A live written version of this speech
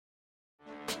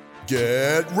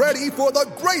Get ready for the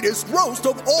greatest roast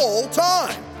of all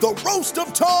time, the Roast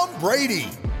of Tom Brady,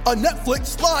 a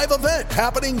Netflix live event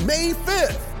happening May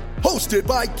 5th. Hosted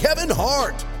by Kevin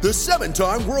Hart, the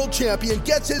 7-time world champion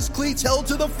gets his cleats held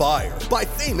to the fire by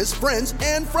famous friends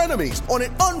and frenemies on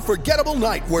an unforgettable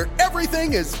night where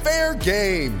everything is fair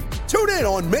game. Tune in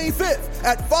on May 5th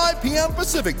at 5 p.m.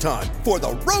 Pacific time for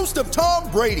the Roast of Tom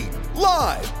Brady,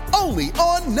 live only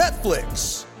on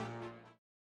Netflix.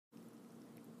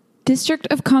 District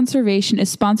of Conservation is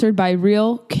sponsored by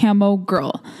Real Camo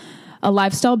Girl, a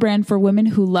lifestyle brand for women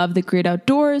who love the great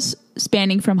outdoors,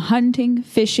 spanning from hunting,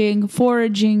 fishing,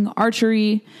 foraging,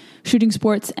 archery, shooting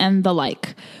sports, and the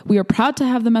like. We are proud to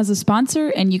have them as a sponsor,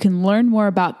 and you can learn more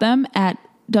about them at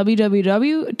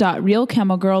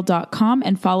www.realcamogirl.com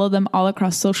and follow them all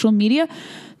across social media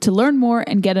to learn more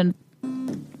and get an...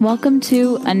 Welcome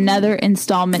to another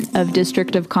installment of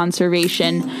District of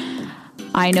Conservation.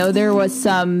 I know there was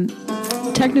some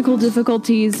technical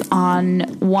difficulties on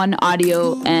one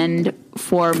audio end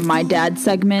for my dad's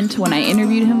segment when I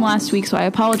interviewed him last week, so I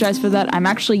apologize for that. I'm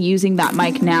actually using that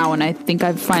mic now, and I think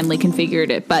I've finally configured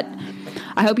it, but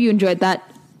I hope you enjoyed that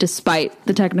despite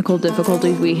the technical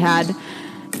difficulties we had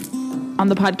on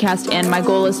the podcast, and my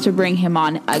goal is to bring him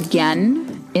on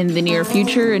again in the near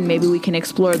future, and maybe we can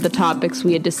explore the topics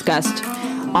we had discussed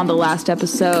on the last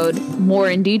episode more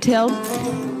in detail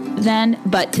then.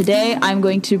 But today I'm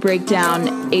going to break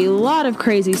down a lot of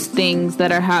crazy things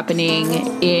that are happening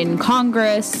in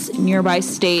Congress, nearby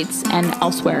states, and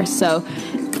elsewhere. So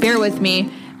bear with me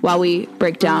while we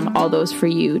break down all those for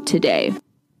you today.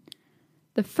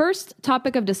 The first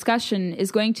topic of discussion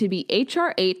is going to be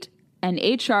H.R. 8 and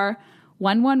H.R.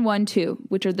 1112,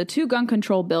 which are the two gun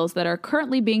control bills that are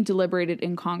currently being deliberated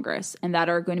in Congress and that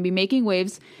are going to be making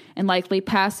waves and likely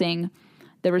passing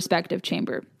the respective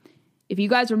chamber. If you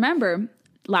guys remember,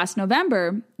 last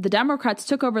November, the Democrats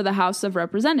took over the House of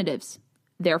Representatives.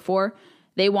 Therefore,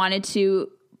 they wanted to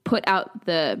put out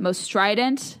the most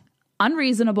strident,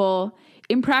 unreasonable,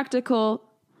 impractical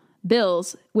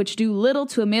bills which do little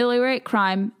to ameliorate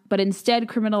crime, but instead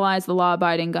criminalize the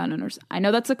law-abiding gun owners. I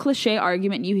know that's a cliche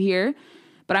argument you hear,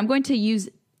 but I'm going to use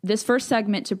this first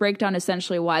segment to break down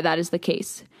essentially why that is the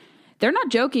case. They're not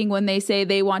joking when they say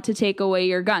they want to take away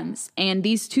your guns. And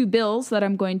these two bills that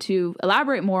I'm going to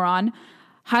elaborate more on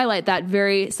highlight that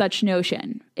very such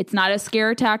notion. It's not a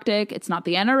scare tactic. It's not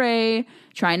the NRA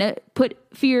trying to put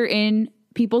fear in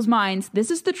people's minds.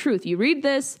 This is the truth. You read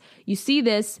this, you see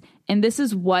this, and this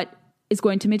is what is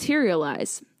going to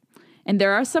materialize. And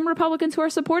there are some Republicans who are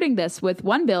supporting this. With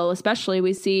one bill, especially,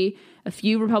 we see a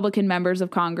few Republican members of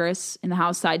Congress in the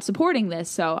House side supporting this.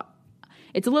 So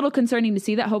it's a little concerning to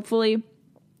see that. Hopefully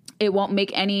it won't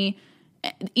make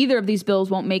either of these bills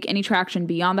won't make any traction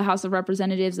beyond the House of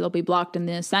Representatives. They'll be blocked in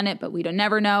the Senate, but we don't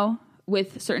never know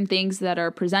with certain things that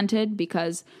are presented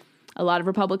because a lot of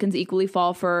Republicans equally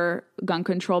fall for gun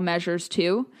control measures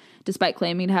too, despite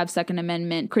claiming to have Second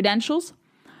Amendment credentials.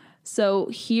 So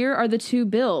here are the two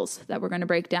bills that we're going to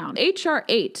break down. H.R.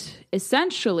 8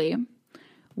 essentially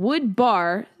would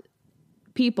bar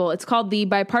people. It's called the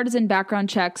Bipartisan Background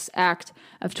Checks Act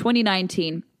of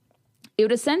 2019. It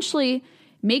would essentially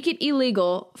make it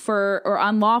illegal or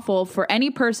unlawful for any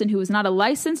person who is not a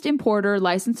licensed importer,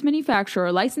 licensed manufacturer,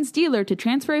 or licensed dealer to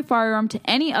transfer a firearm to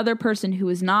any other person who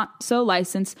is not so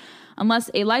licensed unless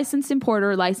a licensed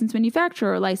importer, licensed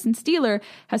manufacturer, or licensed dealer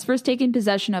has first taken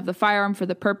possession of the firearm for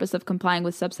the purpose of complying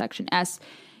with subsection S.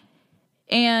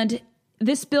 And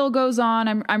this bill goes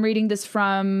on. I'm reading this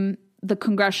from the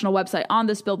congressional website on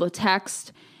this bill, the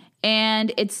text,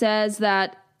 and it says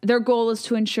that their goal is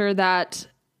to ensure that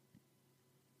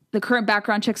the current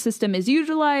background check system is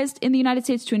utilized in the United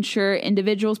States to ensure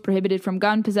individuals prohibited from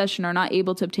gun possession are not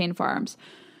able to obtain firearms.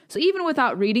 So even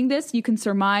without reading this, you can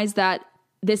surmise that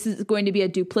this is going to be a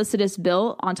duplicitous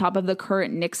bill on top of the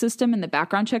current NICS system and the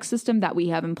background check system that we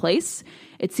have in place.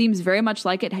 It seems very much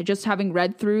like it. Just having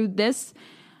read through this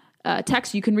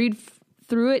text, you can read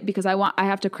through it because I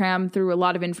have to cram through a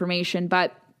lot of information,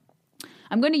 but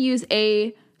I'm going to use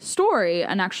a story,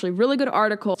 an actually really good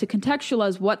article, to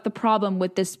contextualize what the problem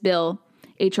with this bill,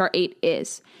 H.R. 8,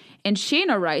 is. And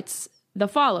Shana writes the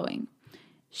following.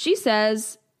 She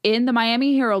says in the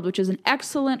Miami Herald, which is an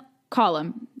excellent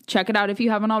column, check it out if you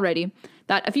haven't already,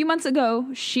 that a few months ago,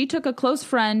 she took a close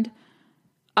friend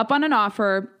up on an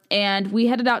offer, and we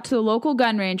headed out to the local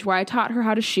gun range where I taught her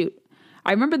how to shoot. I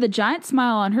remember the giant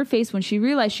smile on her face when she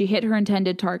realized she hit her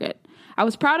intended target. I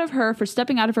was proud of her for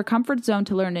stepping out of her comfort zone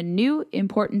to learn a new,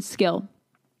 important skill.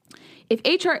 If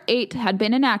H.R. 8 had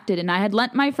been enacted and I had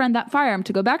lent my friend that firearm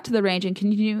to go back to the range and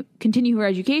continue her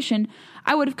education,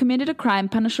 I would have committed a crime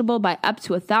punishable by up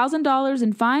to $1,000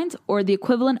 in fines or the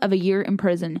equivalent of a year in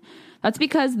prison. That's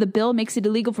because the bill makes it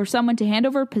illegal for someone to hand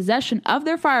over possession of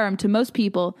their firearm to most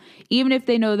people, even if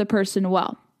they know the person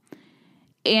well.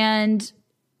 And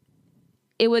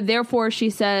it would therefore, she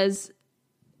says,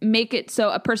 make it so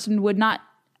a person would not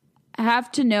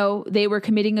have to know they were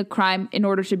committing a crime in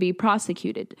order to be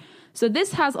prosecuted. So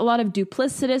this has a lot of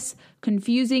duplicitous,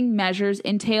 confusing measures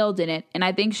entailed in it. And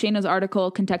I think Shayna's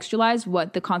article contextualized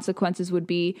what the consequences would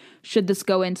be should this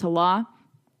go into law.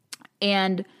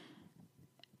 And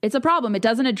it's a problem. It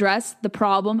doesn't address the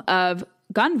problem of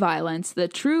gun violence, the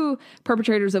true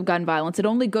perpetrators of gun violence. It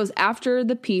only goes after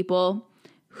the people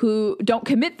who don't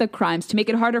commit the crimes to make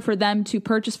it harder for them to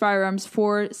purchase firearms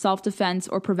for self-defense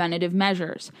or preventative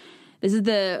measures. This is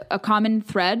a common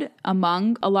thread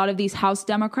among a lot of these House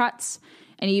Democrats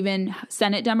and even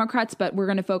Senate Democrats, but we're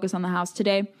going to focus on the House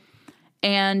today.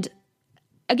 And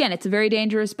again, it's a very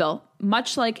dangerous bill.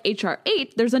 Much like H.R.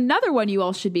 8, there's another one you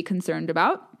all should be concerned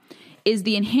about, is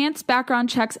the Enhanced Background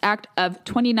Checks Act of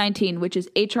 2019, which is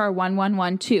H.R.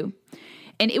 1112.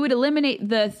 And it would eliminate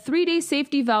the 3-day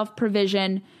safety valve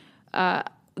provision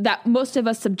that most of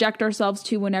us subject ourselves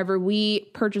to whenever we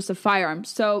purchase a firearm.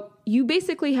 So you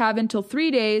basically have until 3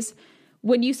 days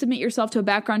when you submit yourself to a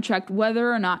background check,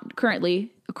 whether or not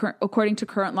currently, according to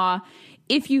current law,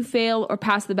 if you fail or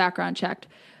pass the background check.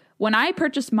 When I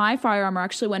purchased my firearm, or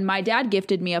actually when my dad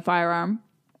gifted me a firearm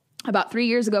about 3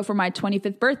 years ago for my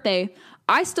 25th birthday,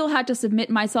 I still had to submit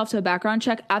myself to a background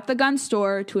check at the gun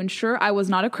store to ensure I was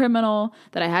not a criminal,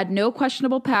 that I had no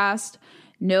questionable past,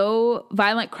 no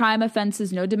violent crime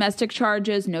offenses, no domestic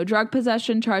charges, no drug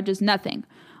possession charges, nothing.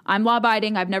 I'm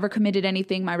law-abiding. I've never committed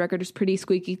anything. My record is pretty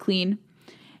squeaky clean.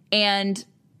 And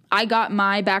I got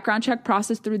my background check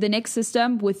processed through the NICS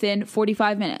system within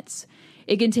 45 minutes.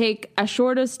 It can take as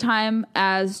short as time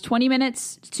as 20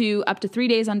 minutes to up to 3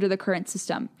 days under the current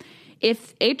system.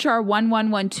 If HR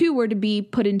 1112 were to be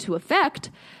put into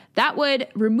effect, that would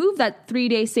remove that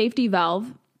 3-day safety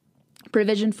valve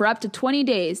provision for up to 20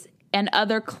 days and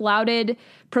other clouded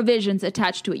provisions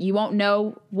attached to it. You won't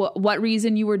know what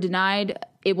reason you were denied.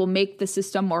 It will make the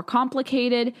system more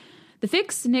complicated. The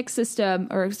fixed NICS system,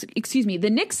 the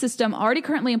NICS system already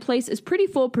currently in place is pretty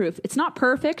foolproof. It's not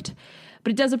perfect,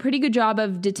 but it does a pretty good job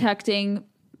of detecting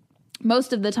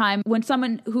most of the time when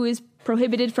someone who is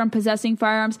prohibited from possessing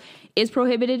firearms is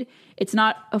prohibited. It's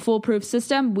not a foolproof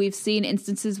system. We've seen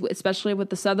instances, especially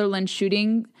with the Sutherland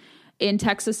shooting in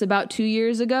Texas about 2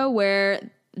 years ago,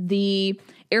 where the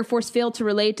Air Force failed to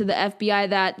relate to the FBI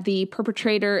that the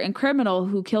perpetrator and criminal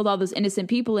who killed all those innocent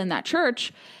people in that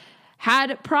church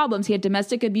had problems. He had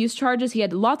domestic abuse charges. He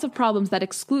had lots of problems that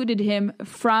excluded him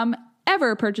from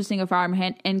ever purchasing a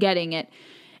firearm and getting it.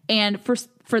 And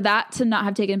for that to not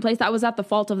have taken place, that was at the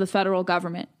fault of the federal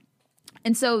government.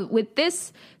 And so with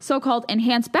this so-called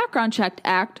Enhanced Background Check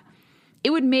Act,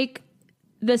 it would make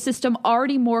the system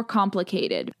already more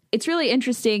complicated. It's really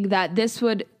interesting that this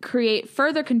would create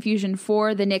further confusion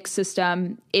for the NICS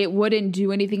system. It wouldn't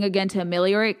do anything again to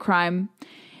ameliorate crime.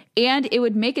 And it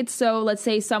would make it so, let's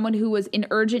say someone who was in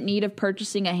urgent need of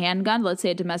purchasing a handgun, let's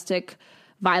say a domestic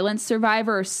violence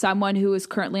survivor or someone who is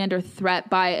currently under threat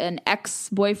by an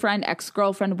ex-boyfriend,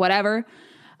 ex-girlfriend, whatever.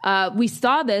 We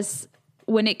saw this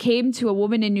when it came to a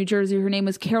woman in New Jersey. Her name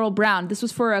was Carol Brown. This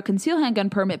was for a concealed handgun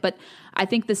permit, but I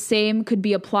think the same could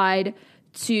be applied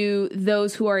to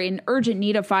those who are in urgent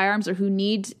need of firearms or who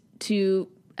need to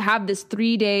have this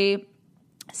 3-day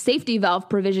safety valve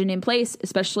provision in place,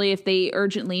 especially if they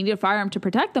urgently need a firearm to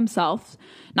protect themselves.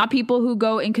 Not people who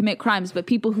go and commit crimes, but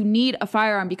people who need a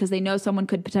firearm because they know someone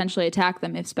could potentially attack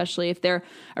them, especially if they're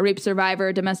a rape survivor,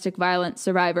 a domestic violence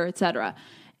survivor, etc.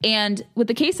 And with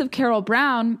the case of Carol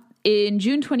Brown, in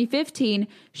June 2015,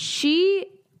 she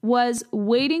was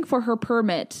waiting for her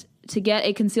permit to get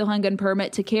a concealed handgun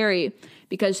permit to carry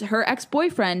because her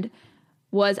ex-boyfriend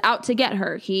was out to get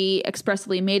her. He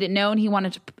expressly made it known he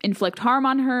wanted to inflict harm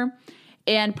on her.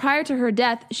 And prior to her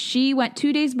death, she went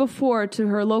 2 days before to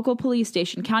her local police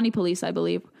station, county police, I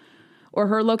believe, or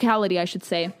her locality, I should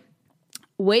say,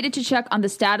 waited to check on the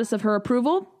status of her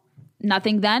approval.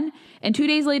 Nothing then. And 2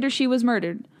 days later, she was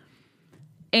murdered.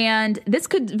 And this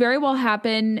could very well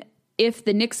happen if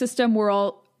the NICS system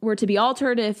were to be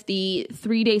altered, if the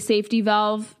 3-day safety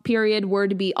valve period were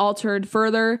to be altered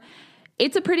further.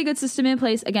 It's a pretty good system in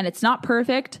place. Again, it's not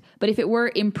perfect, but if it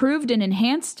were improved and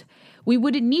enhanced, we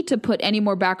wouldn't need to put any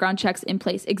more background checks in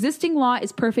place. Existing law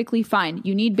is perfectly fine.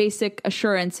 You need basic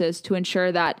assurances to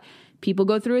ensure that people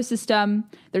go through a system.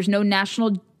 There's no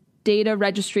national data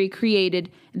registry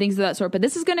created and things of that sort. But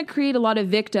this is going to create a lot of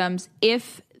victims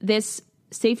if this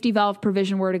safety valve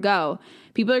provision were to go.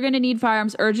 People are going to need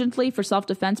firearms urgently for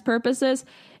self-defense purposes.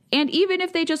 And even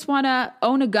if they just want to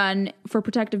own a gun for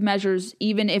protective measures,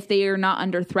 even if they are not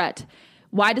under threat,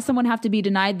 why does someone have to be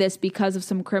denied this because of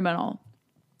some criminal?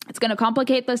 It's going to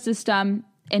complicate the system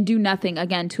and do nothing,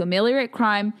 again, to ameliorate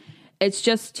crime. It's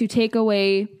just to take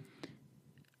away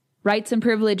rights and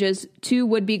privileges to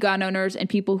would-be gun owners and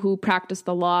people who practice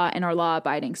the law and are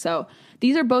law-abiding. So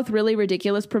these are both really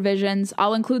ridiculous provisions.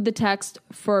 I'll include the text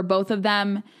for both of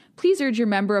them. Please urge your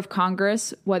member of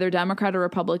Congress, whether Democrat or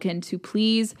Republican, to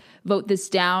please vote this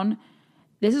down.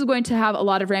 This is going to have a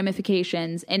lot of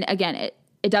ramifications. And again,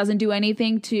 it doesn't do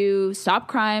anything to stop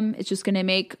crime. It's just going to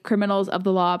make criminals of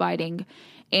the law abiding.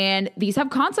 And these have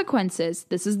consequences.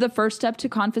 This is the first step to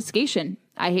confiscation.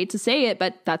 I hate to say it,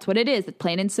 but that's what it is. It's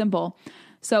plain and simple.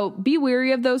 So be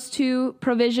wary of those two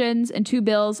provisions and two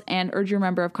bills and urge your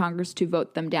member of Congress to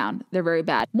vote them down. They're very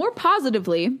bad. More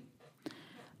positively,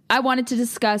 I wanted to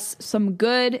discuss some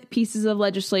good pieces of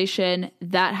legislation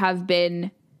that have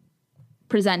been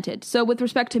presented. So with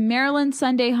respect to Maryland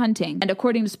Sunday hunting, and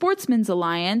according to Sportsmen's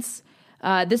Alliance,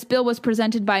 this bill was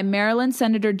presented by Maryland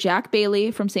Senator Jack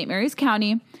Bailey from St. Mary's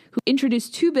County, who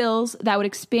introduced two bills that would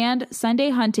expand Sunday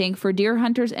hunting for deer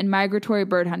hunters and migratory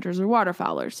bird hunters or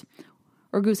waterfowlers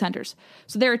or goose hunters.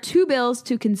 So there are two bills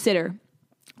to consider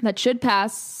that should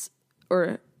pass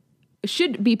or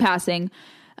should be passing.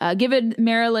 Given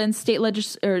Maryland's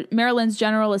Maryland's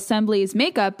General Assembly's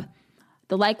makeup,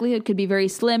 the likelihood could be very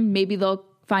slim. Maybe they'll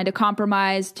find a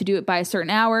compromise to do it by a certain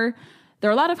hour. There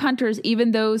are a lot of hunters,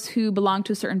 even those who belong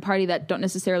to a certain party that don't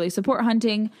necessarily support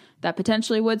hunting, that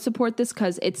potentially would support this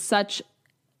because it's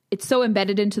so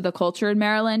embedded into the culture in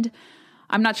Maryland.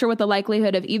 I'm not sure what the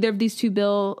likelihood of either of these two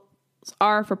bills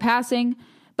are for passing,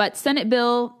 but Senate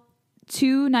Bill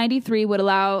 293 would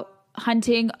allow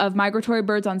hunting of migratory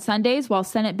birds on Sundays, while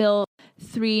Senate Bill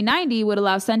 390 would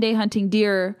allow Sunday hunting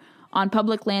deer on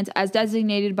public lands as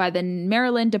designated by the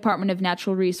Maryland Department of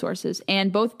Natural Resources.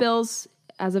 And both bills,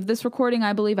 as of this recording,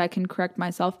 I believe I can correct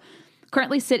myself,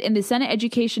 currently sit in the Senate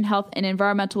Education, Health, and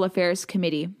Environmental Affairs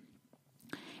Committee.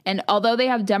 And although they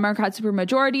have Democrat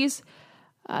supermajorities,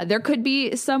 there could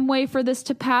be some way for this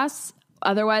to pass.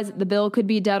 Otherwise, the bill could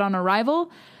be dead on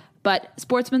arrival. But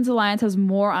Sportsmen's Alliance has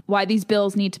more on why these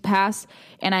bills need to pass,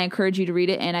 and I encourage you to read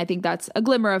it, and I think that's a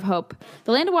glimmer of hope.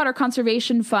 The Land and Water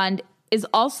Conservation Fund is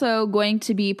also going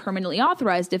to be permanently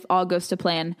authorized if all goes to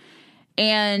plan.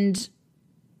 And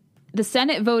the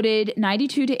Senate voted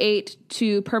 92-8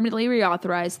 to permanently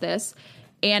reauthorize this.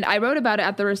 And I wrote about it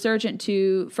at The Resurgent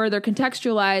to further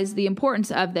contextualize the importance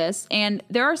of this. And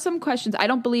there are some questions. I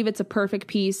don't believe it's a perfect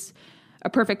piece, a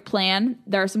perfect plan.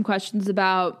 There are some questions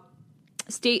about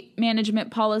state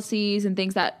management policies and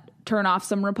things that turn off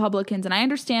some Republicans. And I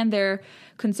understand their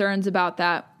concerns about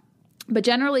that. But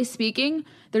generally speaking,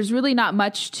 there's really not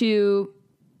much to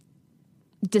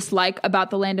dislike about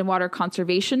the Land and Water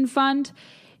Conservation Fund.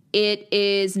 It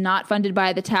is not funded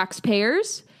by the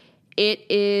taxpayers. It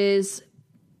is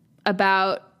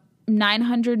about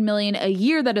 $900 million a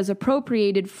year that is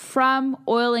appropriated from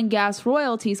oil and gas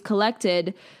royalties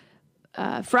collected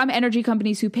from energy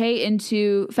companies who pay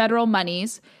into federal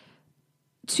monies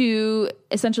to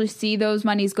essentially see those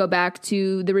monies go back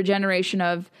to the regeneration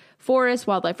of forests,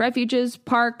 wildlife refuges,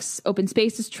 parks, open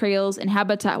spaces, trails, and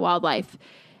habitat wildlife.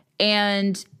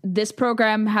 And this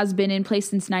program has been in place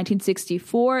since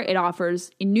 1964. It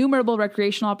offers innumerable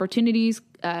recreational opportunities,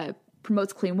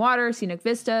 promotes clean water, scenic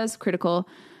vistas, critical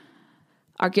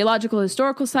archaeological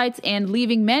historical sites, and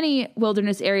leaving many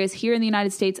wilderness areas here in the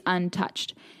United States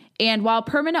untouched. And while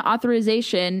permanent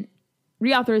reauthorization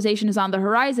is on the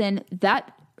horizon,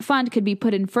 that fund could be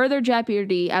put in further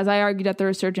jeopardy, as I argued at The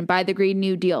Resurgent, by the Green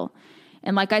New Deal.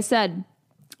 And like I said,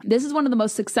 this is one of the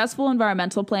most successful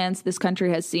environmental plans this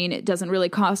country has seen. It doesn't really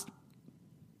cause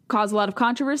a lot of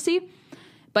controversy.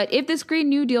 But if this Green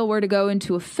New Deal were to go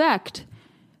into effect,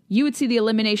 you would see the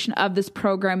elimination of this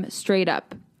program straight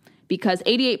up, because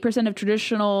 88% of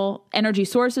traditional energy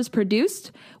sources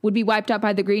produced would be wiped out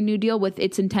by the Green New Deal, with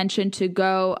its intention to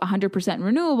go 100%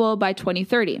 renewable by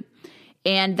 2030.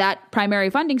 And that primary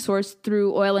funding source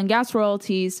through oil and gas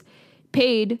royalties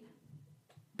paid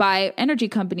by energy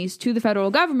companies to the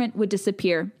federal government would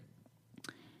disappear.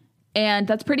 And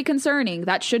that's pretty concerning.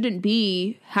 That shouldn't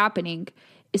be happening,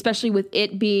 especially with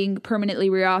it being permanently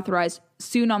reauthorized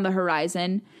soon on the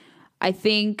horizon. I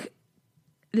think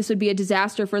this would be a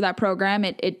disaster for that program.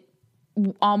 It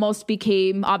almost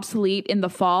became obsolete in the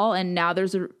fall, and now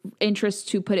there's an interest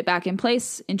to put it back in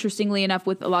place, interestingly enough,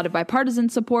 with a lot of bipartisan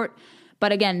support.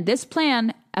 But again, this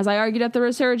plan, as I argued at the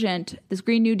Resurgent, this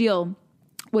Green New Deal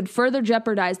would further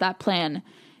jeopardize that plan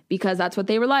because that's what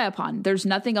they rely upon. There's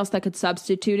nothing else that could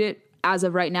substitute it as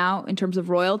of right now in terms of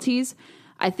royalties.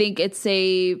 I think it's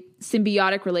a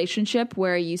symbiotic relationship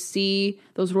where you see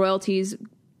those royalties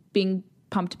being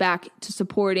pumped back to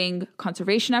supporting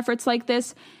conservation efforts like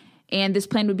this. And this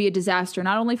plan would be a disaster,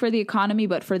 not only for the economy,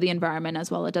 but for the environment as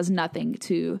well. It does nothing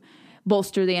to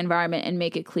bolster the environment and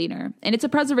make it cleaner. And it's a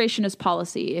preservationist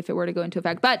policy if it were to go into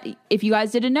effect. But if you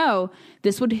guys didn't know,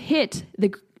 this would hit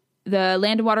the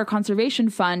Land and Water Conservation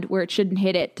Fund where it shouldn't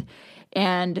hit it,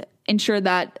 and ensure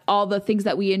that all the things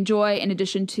that we enjoy, in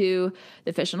addition to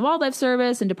the Fish and Wildlife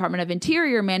Service and Department of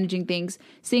Interior managing things,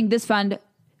 seeing this fund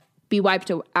be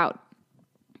wiped out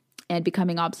and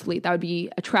becoming obsolete. That would be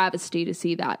a travesty to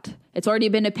see that. It's already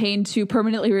been a pain to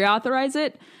permanently reauthorize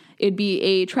it. It'd be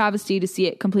a travesty to see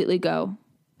it completely go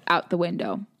out the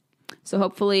window. So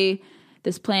hopefully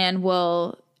this plan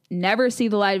will never see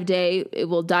the light of day. It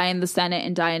will die in the Senate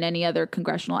and die in any other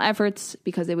congressional efforts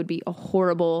because it would be a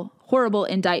horrible, horrible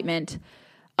indictment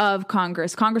of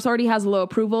Congress. Congress already has low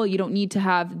approval. You don't need to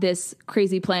have this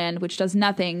crazy plan, which does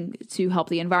nothing to help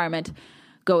the environment,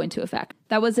 go into effect.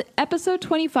 That was episode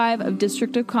 25 of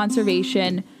District of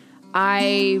Conservation.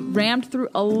 I rammed through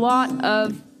a lot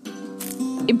of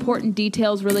important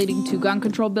details relating to gun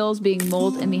control bills being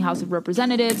mulled in the House of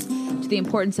Representatives, to the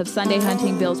importance of Sunday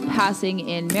hunting bills passing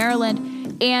in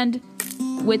Maryland, and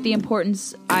with the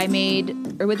emphasis I made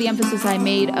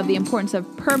of the importance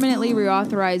of permanently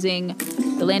reauthorizing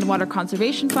the Land and Water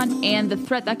Conservation Fund and the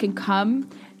threat that can come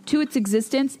to its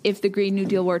existence if the Green New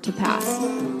Deal were to pass.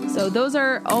 So those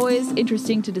are always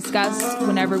interesting to discuss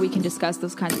whenever we can discuss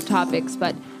those kinds of topics,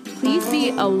 but please be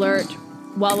alert,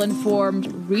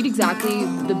 well-informed, read exactly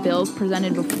the bills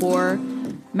presented before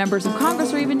members of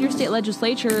Congress or even your state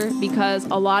legislature, because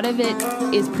a lot of it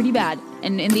is pretty bad.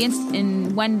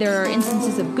 And when there are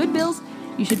instances of good bills,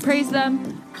 you should praise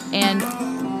them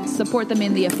and support them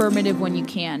in the affirmative when you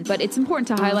can. But it's important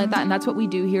to highlight that, and that's what we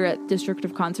do here at District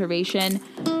of Conservation.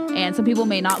 And some people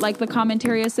may not like the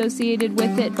commentary associated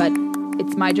with it, but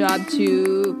it's my job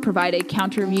to provide a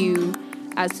counter view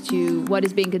as to what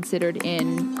is being considered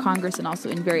in Congress and also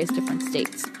in various different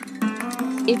states.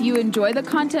 If you enjoy the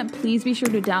content, please be sure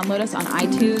to download us on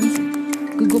iTunes,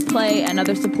 Google Play, and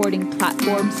other supporting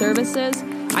platform services.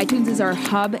 iTunes is our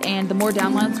hub, and the more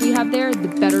downloads we have there, the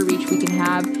better reach we can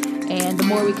have, and the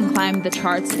more we can climb the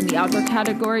charts in the outdoor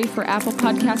category for Apple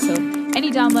Podcasts. So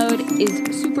any download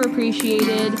is super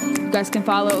appreciated. You guys can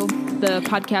follow the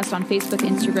podcast on Facebook,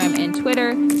 Instagram, and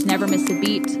Twitter to never miss a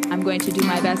beat. I'm going to do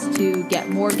my best to get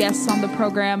more guests on the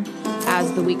program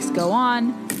as the weeks go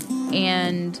on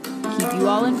and keep you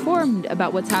all informed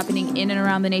about what's happening in and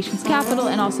around the nation's capital,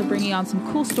 and also bringing on some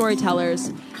cool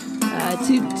storytellers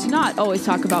to not always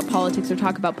talk about politics or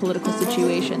talk about political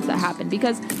situations that happen,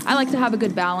 because I like to have a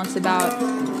good balance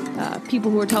about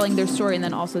people who are telling their story and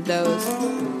then also those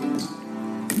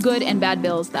good and bad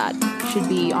bills that should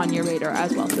be on your radar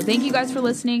as well. So thank you guys for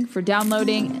listening, for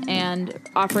downloading, and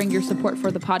offering your support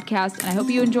for the podcast. And I hope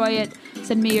you enjoy it.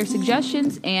 Send me your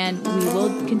suggestions, and we will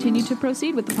continue to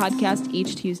proceed with the podcast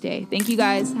each Tuesday. Thank you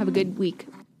guys. Have a good week.